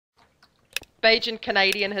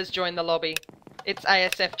BajanCanadian has joined the lobby. It's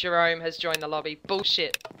ASFJerome has joined the lobby.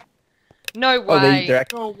 Bullshit. No way.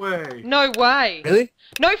 No way. No way. Really?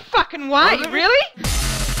 No fucking way. Oh, really?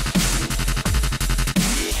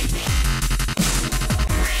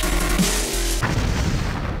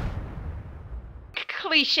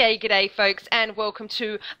 Cliche G'day, folks, and welcome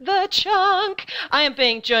to The Chunk. I am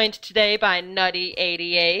being joined today by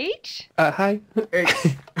Nutty88. Hi.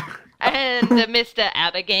 And Mr.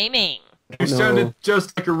 Abba Gaming. You sounded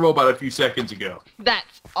just like a robot a few seconds ago.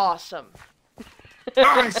 That's awesome.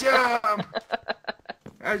 Awesome!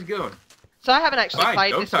 How's it going? So I haven't actually Fine,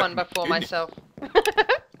 played don't this touch one me, before didn't myself.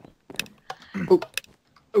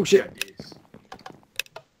 Oh shit.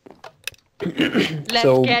 Let's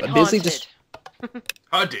So, get basically haunted. just-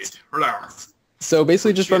 Hunted. So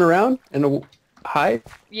basically just run around and hide?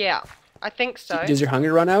 Yeah, I think so. Does your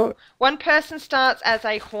hunger run out? One person starts as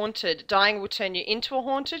a haunted. Dying will turn you into a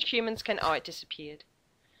haunted. Humans can... Oh, it disappeared.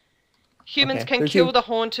 Humans Okay, can there's kill you. the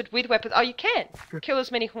haunted with weapons. Oh, you can. Kill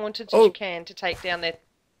as many haunted as you can to take down their...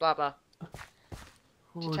 Blah, blah.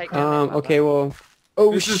 To take down their blah, Okay, blah. well...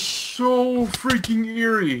 Oh, This is so freaking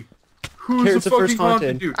eerie. Who's Carrot's the the first fucking haunted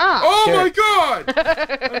haunted. dude? Ah. Oh Carrot. my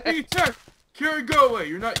god! I'm being attacked! Carrot, go away!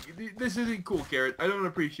 You're not... This isn't cool, Carrot. I don't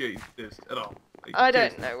appreciate this at all. Like, I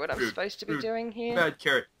don't seriously. know what I'm Rude, supposed to be rude. doing here. Bad,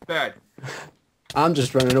 Carrot. Bad. I'm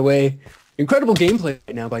just running away. Incredible gameplay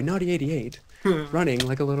right now by Naughty88. Running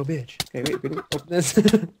like a little bitch. Okay, wait, open this.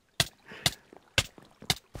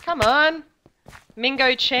 Come on.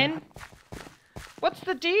 Mingo Chen. What's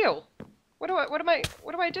the deal? What do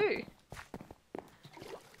I do?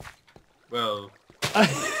 Well...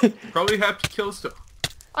 probably have to kill stuff.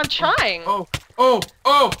 I'm trying. Oh!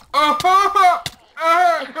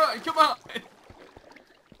 Come on!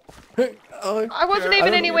 I wasn't I even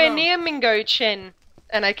don't anywhere know. near Mingo Chen,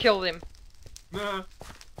 and I killed him. Nah.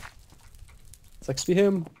 Sucks to be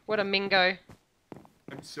him. What a Mingo.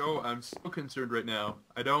 I'm so concerned right now.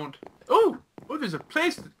 I don't... Oh! There's a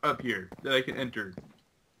place up here that I can enter.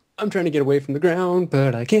 I'm trying to get away from the ground,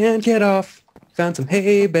 but I can't get off. Found some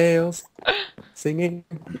hay bales. Singing.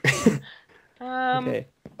 Okay.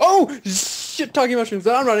 Oh! Shit, talking mushrooms.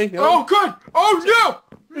 I'm running. Oh, God! Oh,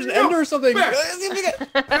 no! There's an ender or something. Back.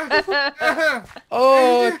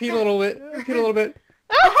 Oh, I peed a little bit.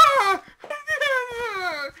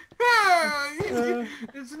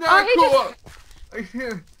 It's not Oh, cool.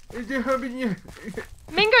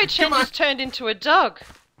 Mingo Chen Come on. just turned into a dog.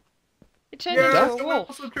 It turned Yeah, into a someone wolf.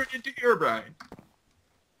 also turned into Herobrine.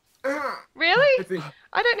 I Really? think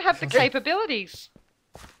I don't have the capabilities.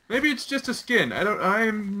 maybe it's just a skin.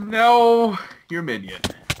 I'm now your minion.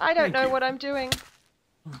 I don't Thank know you. what I'm doing.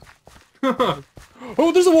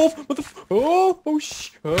 Oh, there's a wolf. What the oh,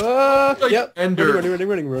 shh. Like Yep. Ender.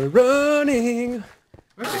 Running.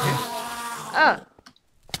 Ah,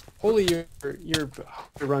 Holy, your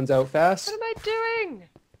runs out fast. what am I doing?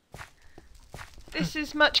 This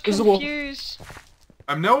is much There's a wolf. confused.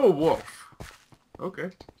 I'm now a wolf.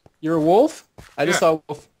 Okay. You're a wolf? I just Yeah. saw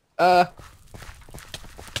a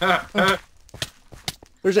wolf.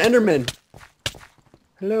 There's an Enderman.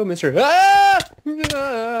 Hello, Mr.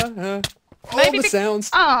 All Maybe the sounds.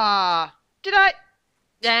 Ah, did I?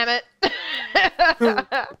 Damn it.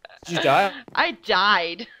 Did you die? I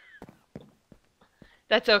died.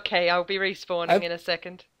 That's okay, I'll be respawning in a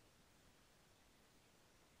second.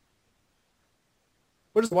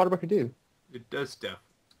 What does the water bucket do? It does stuff.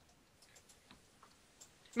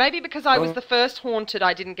 Maybe because I was the first haunted,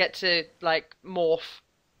 I didn't get to, like, morph.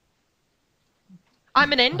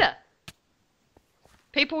 I'm an ender.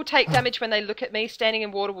 People take damage when they look at me. Standing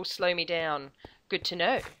in water will slow me down. Good to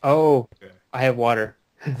know. Oh, Okay. I have water.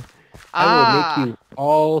 I Ah. will make you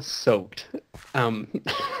all soaked.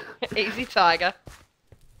 Easy, tiger.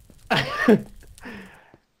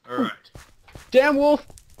 Alright. Damn wolf!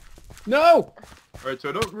 No! Alright, so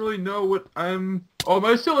I don't really know what I'm... Oh, am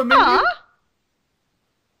I still a minion? Ah!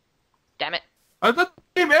 Damn it. I thought the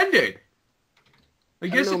game ended. I I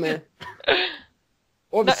guess don't know, it man.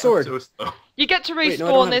 Oh, the No. sword. So slow. You get to Wait, no, I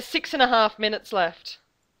respawn. don't have- There's 6.5 minutes left.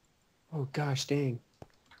 Oh gosh, dang.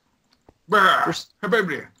 Brr. There's-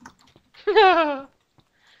 We got-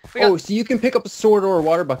 Oh, so you can pick up a sword or a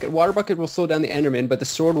water bucket. Water bucket will slow down the Enderman, but the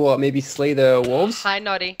sword will maybe slay the wolves. Hi,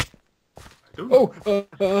 Noddy. Oh!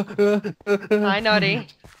 Hi, Noddy.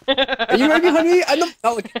 Are you right behind me? I'm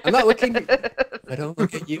not looking. I don't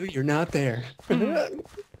look at you. You're not there.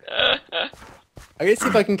 I gotta see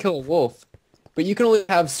if I can kill a wolf. But you can only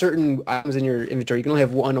have certain items in your inventory. You can only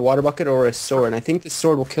have one, a water bucket or a sword. And I think the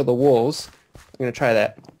sword will kill the wolves. I'm gonna try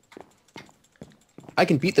that. I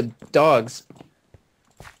can beat the dogs.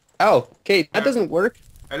 Oh, okay, that doesn't work.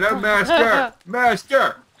 Hello, Master.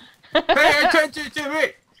 Master. Pay attention to me.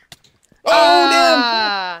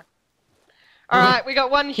 Alright, we got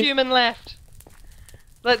one human left.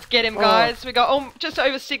 Let's get him, guys. We got just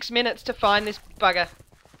over 6 minutes to find this bugger.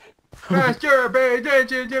 Master, pay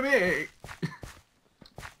attention to me.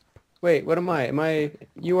 Wait, what am I? Am I...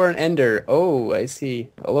 You are an ender. Oh, I see.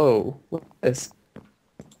 Hello. What is this?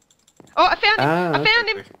 Oh, I found him! Ah, I found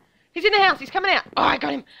him! He's in the house. He's coming out. Oh, I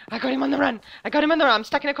got him. I got him on the run. I got him on the run. I'm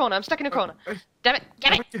stuck in a corner. I'm stuck in a corner. Damn it.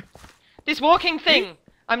 Damn it. This walking thing.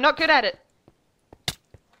 I'm not good at it.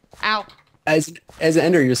 Ow. As an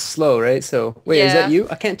ender, you're slow, right? So, wait, is Yeah. that you?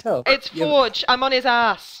 I can't tell. It's Forge. I'm on his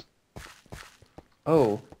ass.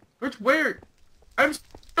 Oh. Where? I'm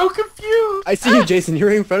so confused. I see you, Jason. You're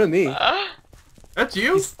right in front of me. That's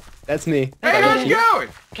you? That's me. Hey, how's it going?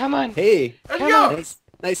 Come on. Hey. How's it going?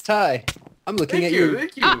 Nice tie. I'm looking Thank at you. you.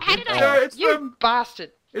 Thank you. Oh, how did It's you from...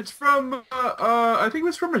 bastard. It's from, I think it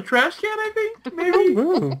was from a trash can, I think, maybe?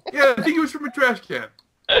 Ooh. Yeah, I think it was from a trash can.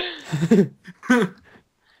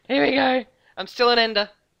 Here we go. I'm still an ender.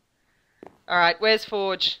 Alright, where's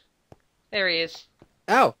Forge? There he is.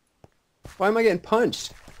 Ow. Why am I getting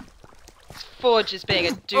punched? Forge is being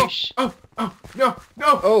a douche. No, Oh. no,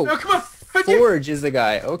 come on. Forge is the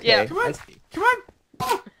guy. Okay. Yeah. Come on. I see. Come on.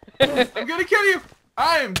 Oh, I'm gonna kill you.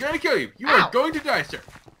 I am gonna kill you. You Ow. are going to die, sir.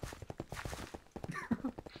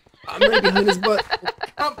 I'm right behind his butt.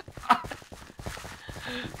 Um,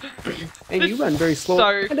 And you run very slow. So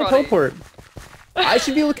How to funny. teleport. I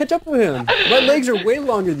should be able to catch up with him. My legs are way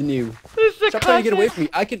longer than you. This is a Stop trying to get away classic. from me.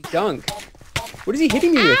 I can dunk. What is he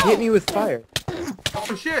hitting me with? He hit me with fire.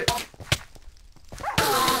 oh, shit.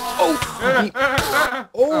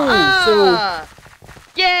 Oh, Ah! so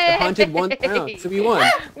Yay! the haunted won the round. So we won.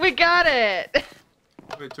 We got it!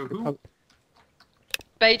 Wait, so who?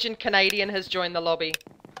 BajanCanadian has joined the lobby.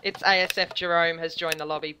 It's ASFJerome has joined the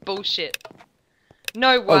lobby. Bullshit.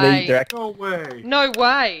 No Oh, way. they're No way. No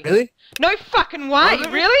way. really? No fucking way. Are they?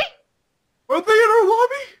 Really? Are they in our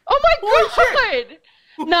lobby? Oh my Holy god!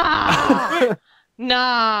 Nah!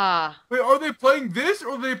 Nah. Wait, are they playing this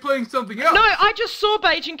or are they playing something else? No, I just saw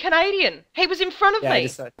Bajancanadian. He was in front of Yeah, I me.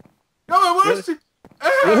 decided. No, I want Really? to see.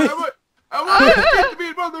 Really? I want to get to be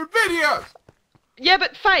in one of their videos. Yeah,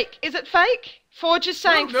 but fake. Is it fake? Forge is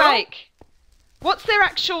saying No. fake. What's their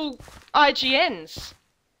actual IGNs?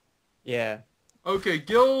 Yeah. Okay,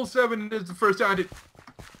 Gil 7 is the first time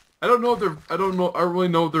I don't know if they're... I don't know... I really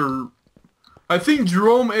know they're... I think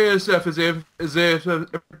Jerome ASF is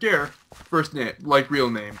ASF first name, like real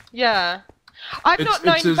name. Yeah. I've not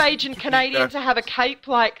known it's his- Bajancanadian to have a cape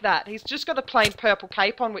like that. He's just got a plain purple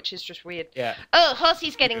cape on, which is just weird. Yeah. Oh,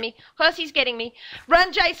 Horsey's getting me. Horsey's getting me.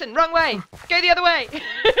 Run, Jason. Wrong way. Go the other way. Go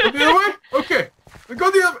the other way? Okay. Go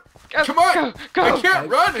the other... Go, Come on. Go. I can't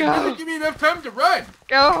run. It Go. doesn't give me enough time to run.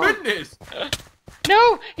 Go. Goodness.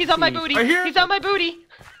 No, he's on my booty. I hear- He's on my booty.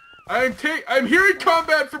 I'm hearing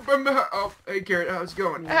combat from... Oh, hey, Garrett. How's it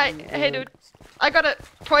going? Hey, dude. I got a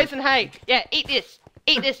poison hay. Yeah, eat this.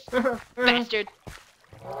 Eat this, bastard.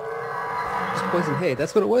 Just poison hay.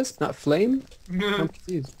 That's what it was? Not flame? I'm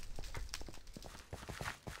confused.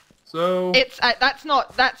 So... It's that's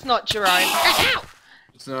not Jerome. Ow!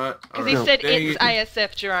 It's not... Because he alright. said Dang it's it.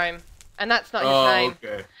 ASF Jerome, and that's not his Oh, name.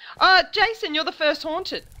 okay. Jason, you're the first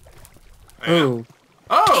haunted. I am. Oh.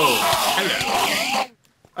 Oh! Hello.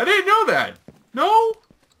 I didn't know that. No?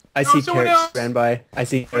 I No, see someone Carrot else. ran by. I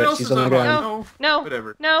see What Carrot. else She's is on the on? ground. No. No,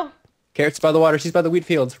 Whatever. no. Carrot's by the water. She's by the wheat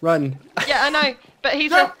fields. Run. Yeah, I know, but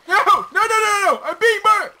he's No! a. No! I'm being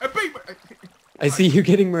murdered! I'm being murdered! I see you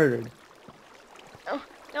getting murdered. Oh,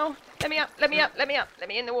 no, let me up, let me up, let me up, let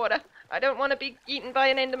me in the water. I don't want to be eaten by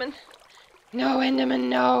an Enderman. No, Enderman,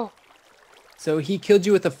 no. So he killed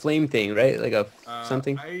you with a flame thing, right? Like a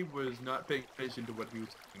something? I was not paying attention to what he was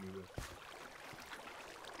killing me with.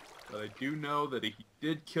 But I do know that he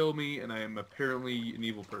did kill me, and I am apparently an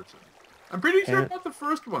evil person. I'm pretty sure about the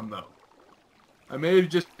first one, though. I may have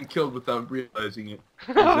just been killed without realizing it. It's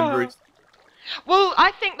been very- Well,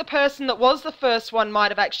 I think the person that was the first one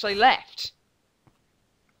might have actually left.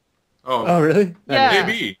 Oh, really? Yeah.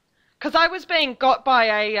 Maybe. Because I was being got by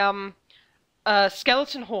a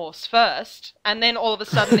skeleton horse first, and then all of a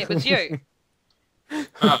sudden it was you.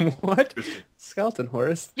 What? Interesting. Skeleton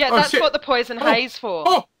horse? Yeah, Oh, that's shit. what the poison hay's for.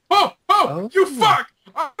 Oh! You fuck!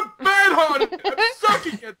 I'm bad haunted! I'm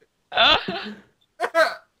sucking at it!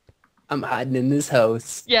 I'm hiding in this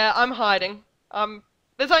house. Yeah, I'm hiding.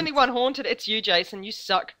 There's only one haunted. It's you, Jason. You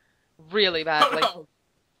suck really badly.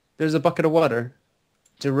 There's a bucket of water.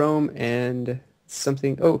 Jerome and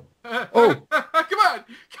something. Oh, oh! Come on!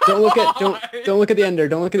 Don't look at don't look at the ender.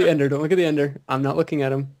 Don't look at the ender. Don't look at the ender. I'm not looking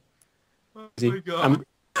at him. Oh Is he? my god.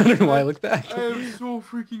 I don't know why I looked back. I am so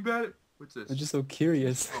freaking bad at... What's this? I'm just so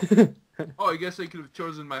curious. Oh, I guess I could have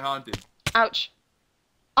chosen my haunted. Ouch.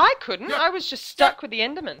 I couldn't. Yeah. I was just stuck with the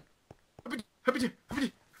Enderman.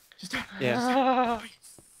 Yeah.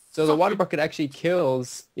 So the water bucket actually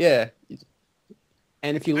kills. Yeah.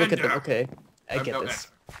 And if you look at the... Okay. I get this.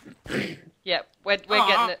 Yeah, we're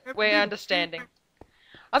getting it. We're understanding.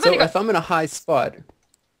 I've So only got... if I'm in a high spot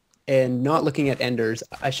and not looking at enders,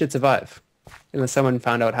 I should survive. Unless someone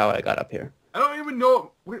found out how I got up here. I don't even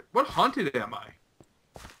know... What haunted am I?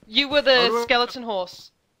 You were the skeleton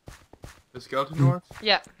horse. The skeleton horse?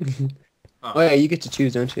 Yeah. Oh yeah, you get to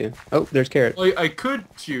choose, don't you? Oh, there's Carrot. Well, I could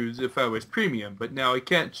choose if I was premium, but now I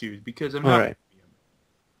can't choose because I'm not Alright.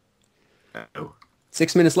 premium. Oh.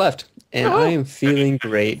 6 minutes left, and I am feeling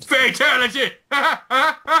great. Fatality!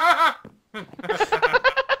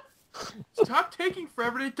 Stop taking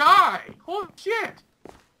forever to die! Holy shit!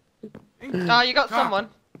 Oh, you got someone.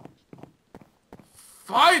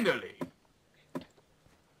 Finally!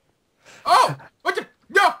 Oh! What the?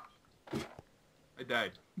 No! I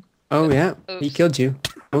died. Oh yeah, he Oops. killed you.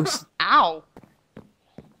 Most Ow.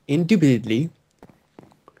 indubitably.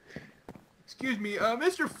 Excuse me,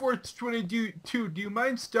 Mr. Forts 22, do you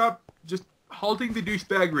mind stop just halting the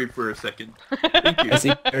douchebaggery for a second? Thank you. I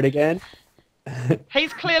see Carrot again.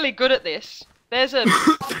 He's clearly good at this. There's a...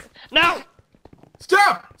 No!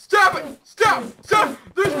 Stop! Stop it! Stop! Stop!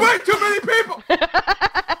 There's way too many people!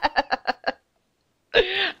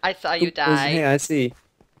 I saw you die. Hey, I see.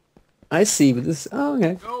 I see, but this... Oh,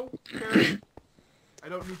 okay. No, Carrie. I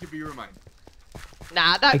don't need to be reminded.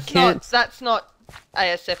 Nah, can't- that's not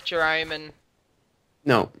ASF Jerome and...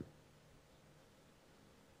 No.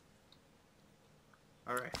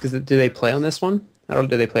 Alright. Do they play on this one? I don't.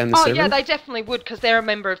 Do they play on this Oh server? yeah, they definitely would, because they're a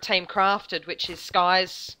member of Team Crafted, which is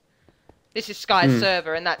Sky's... This is Sky's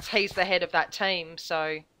server, and he's the head of that team,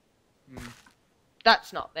 so...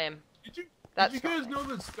 That's not them. Did you That's guys not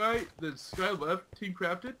know that Sky left Team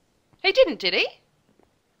Crafted? He didn't, did he?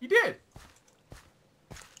 He did.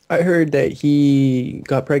 I heard that he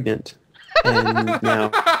got pregnant, and now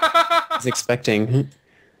is expecting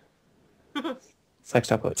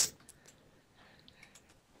sextuplets.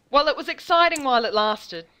 Well, it was exciting while it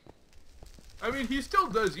lasted. I mean, he still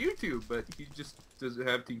does YouTube, but he just doesn't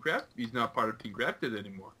have Team Crafted. He's not part of Team Crafted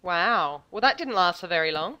anymore. Wow. Well, that didn't last for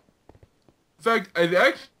very long. In fact,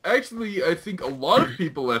 I think a lot of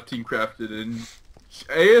people left Team Crafted, and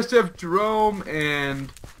ASF Jerome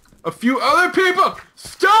and a few other people.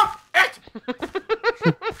 Stop it!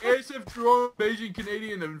 ASF Jerome,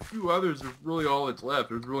 BajanCanadian, and a few others are really all that's left.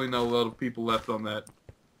 There's really not a lot of people left on that.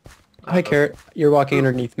 Hi, Carrot. You're walking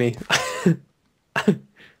underneath me.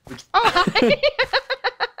 Oh, hi!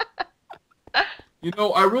 You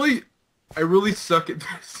know, I really suck at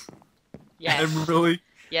this. Yes. I'm really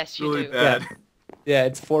You do. bad. Yeah,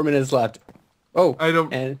 it's 4 minutes left. Oh, I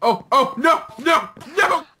don't. And Oh, no!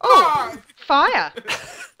 Oh, fire!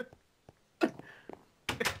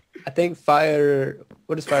 I think fire.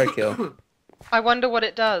 What does fire kill? I wonder what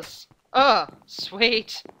it does. Oh,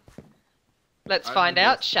 sweet. Let's find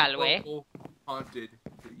out, shall we? Horrible haunted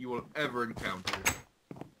that you will ever encounter.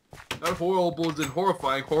 Not horrible as in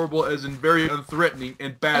horrifying, horrible as in very unthreatening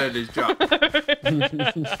and bad at his job.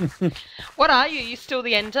 What are you? You still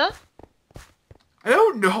the Ender? I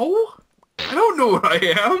don't know. I don't know what I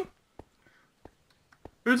am.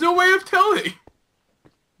 There's no way of telling.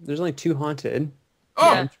 There's only 2 haunted.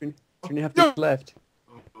 Oh! Yeah, three and a half minutes left.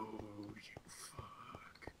 Oh, you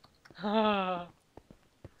fuck. Ah.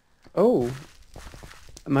 Oh.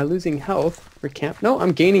 Am I losing health for camp? No,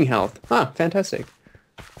 I'm gaining health. Huh, fantastic.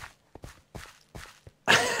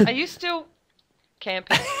 Are you still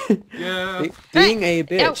camping? Yeah. Being a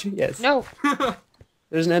bitch, yes. No,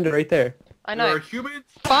 There's an ender right there. I There know. are humans.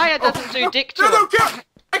 Fire doesn't do dick to No, him.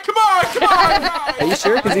 come on, come on! Are you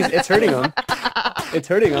sure? Because it's hurting him. It's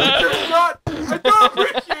hurting him. I don't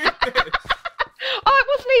appreciate this. Oh, it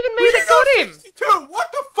wasn't even me that got him. 62. What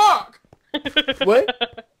the fuck? What?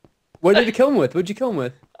 What did you kill him with? What'd you kill him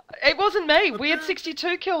with? It wasn't me. Weird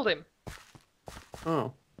 62 killed him.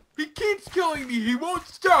 Oh. He keeps killing me. He won't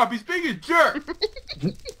stop. He's being a jerk.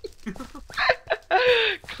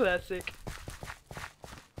 Classic.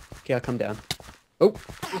 Okay, I'll come down. Oh.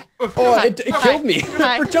 Oh, it killed me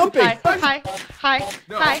Hi. for jumping. Hi. Hi. Hi.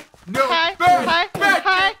 No. Hi. No. Hi. Bad, Hi. bad,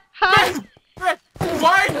 Hi. Hi. bad.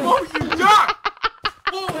 Why won't you die?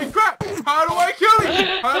 Holy crap. How do I kill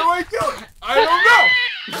him? How do I kill him? I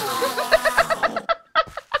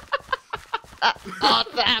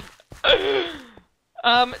Awesome.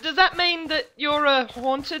 Does that mean that you're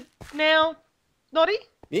haunted now, Noddy?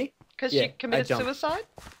 Me? Because Yeah, you committed I jumped. suicide?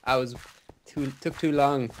 I was took too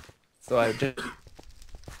long, so I just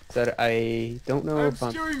said I don't know I'm if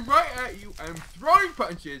I'm. staring right at you. I'm throwing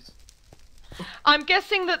punches. I'm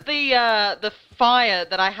guessing that the fire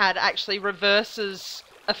that I had actually reverses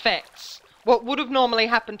effects. What would have normally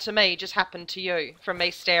happened to me just happened to you from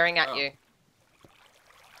me staring at you.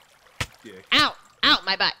 Yeah. Ow! Ow,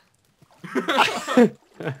 my butt!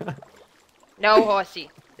 No, horsey.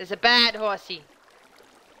 There's a bad horsey.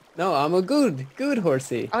 No, I'm a good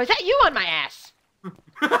horsey. Oh, is that you on my ass?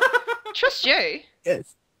 Trust you.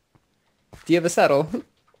 Yes. Do you have a saddle?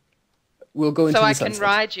 We'll go into So the I sunset. can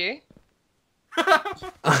ride you.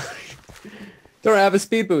 Don't have a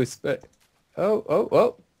speed boost, but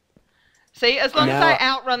oh. See, as long as Now- I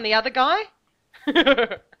outrun the other guy.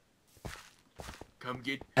 Come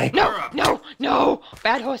get Hey. No, her up. no, no!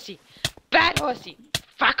 Bad horsey. Bad horsey.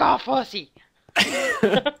 Fuck off, horsey.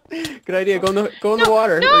 Good idea. Go in the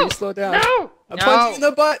water. No, Or you slow down. No, I'm no. punching you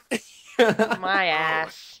in the butt. My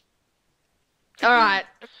ass. All right,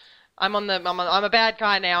 I'm a bad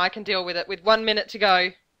guy now. I can deal with it. With 1 minute to go.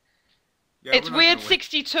 Yeah, It's we're not Weird gonna win.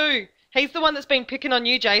 62. He's the one that's been picking on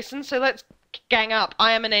you, Jason. So let's gang up.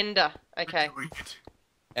 I am an ender. Okay. We're doing it.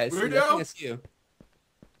 Yes, Weirdo? I think it's you.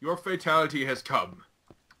 Your fatality has come.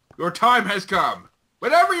 Your time has come.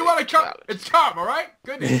 Whenever you want to come, Fatality. it's come, alright?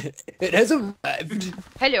 Goodness. It has arrived.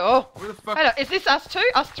 Hello. Where the fuck? Hello. Is this us two?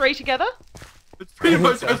 Us three together? It's pretty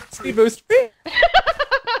much us Speed three. boost. There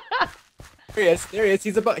he is. There he is.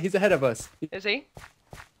 He's ahead of us. Is he?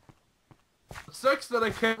 It sucks that I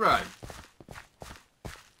can't run.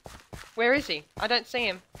 Where is he? I don't see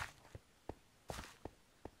him.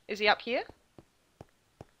 Is he up here?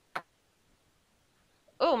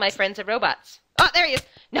 Oh, my friends are robots. Oh, there he is.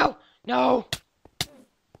 No, no.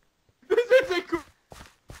 This isn't cool.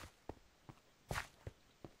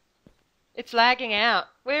 It's lagging out.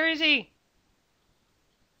 Where is he?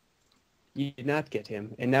 You did not get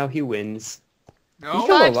him, and now he wins. No,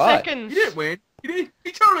 Still 5 alive. seconds. he didn't win.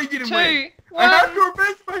 He totally didn't 2, win. 1. I have to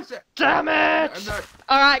avenge myself. Damn it! I'm not.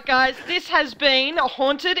 Alright guys, this has been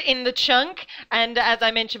Haunted in the Chunk, and as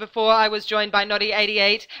I mentioned before, I was joined by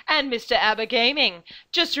Noddy88 and Mr. Abba Gaming.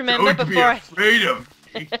 Just remember Don't be before I... afraid of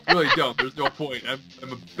me. Really don't. There's no point.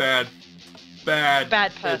 I'm a bad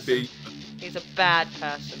person. baby. He's a bad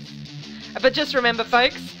person. But just remember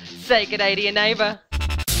folks, say good day to your neighbour.